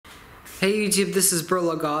Hey YouTube, this is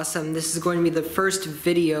Burlog Awesome. This is going to be the first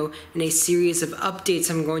video in a series of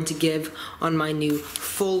updates I'm going to give on my new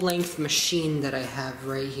full-length machine that I have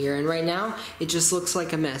right here. And right now, it just looks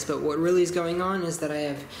like a mess, but what really is going on is that I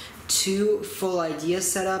have two full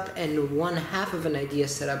ideas set up and one half of an idea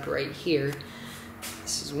set up right here.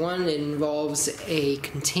 This is one. It involves a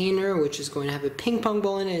container which is going to have a ping pong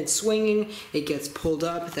ball in it. It's swinging, it gets pulled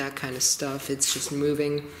up, that kind of stuff. It's just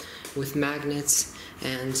moving with magnets.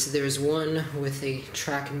 And there's one with a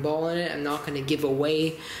track and ball in it. I'm not going to give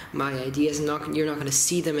away my ideas. You're not going to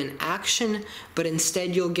see them in action, but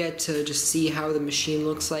instead you'll get to just see how the machine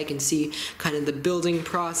looks like and see kind of the building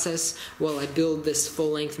process while I build this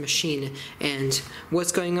full-length machine. And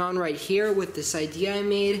what's going on right here with this idea I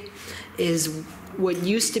made is what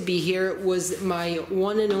used to be here was my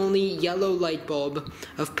one and only yellow light bulb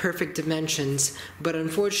of perfect dimensions, but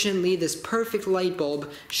unfortunately this perfect light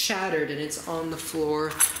bulb shattered and it's on the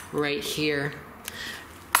floor right here.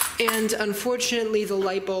 And unfortunately the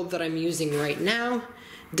light bulb that I'm using right now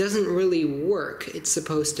doesn't really work. It's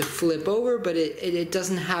supposed to flip over, but it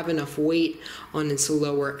doesn't have enough weight on its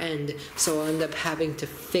lower end, so I'll end up having to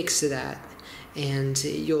fix that, and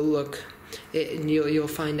you'll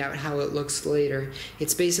find out how it looks later.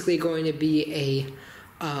 It's basically going to be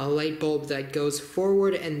a light bulb that goes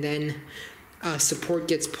forward and then support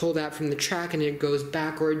gets pulled out from the track and it goes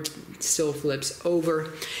backward, still flips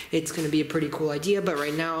over. It's going to be a pretty cool idea, but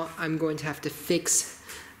right now I'm going to have to fix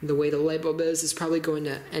the way the light bulb is. It's probably going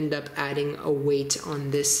to end up adding a weight on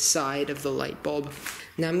this side of the light bulb.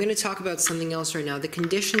 Now I'm going to talk about something else right now. The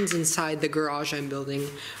conditions inside the garage I'm building.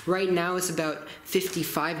 Right now it's about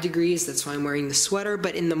 55 degrees, that's why I'm wearing the sweater,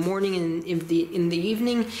 but in the morning and in the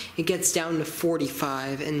evening it gets down to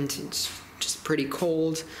 45 and it's just pretty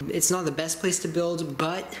cold. It's not the best place to build,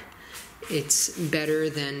 but it's better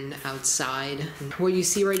than outside. What you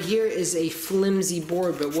see right here is a flimsy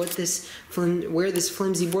board, but where this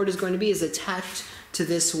flimsy board is going to be is attached to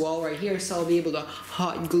this wall right here, so I'll be able to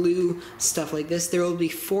hot glue stuff like this. There will be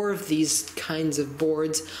 4 of these kinds of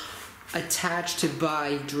boards attached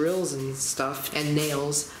by drills and stuff and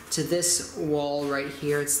nails to this wall right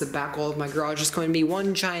here. It's the back wall of my garage. It's going to be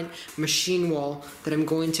one giant machine wall that I'm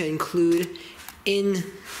going to include in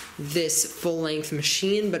this full-length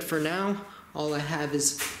machine, but for now all I have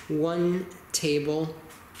is one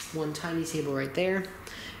tiny table right there,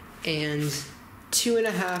 and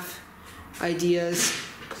 2.5 ideas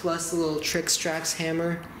plus a little Trick-Strax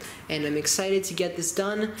hammer, and I'm excited to get this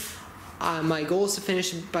done. My goal is to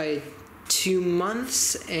finish it by 2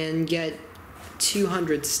 months and get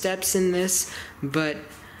 200 steps in this, but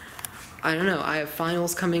I don't know, I have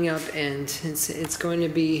finals coming up and it's going to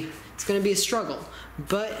be a struggle,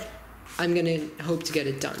 but I'm going to hope to get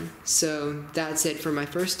it done. So that's it for my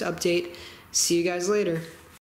first update. See you guys later.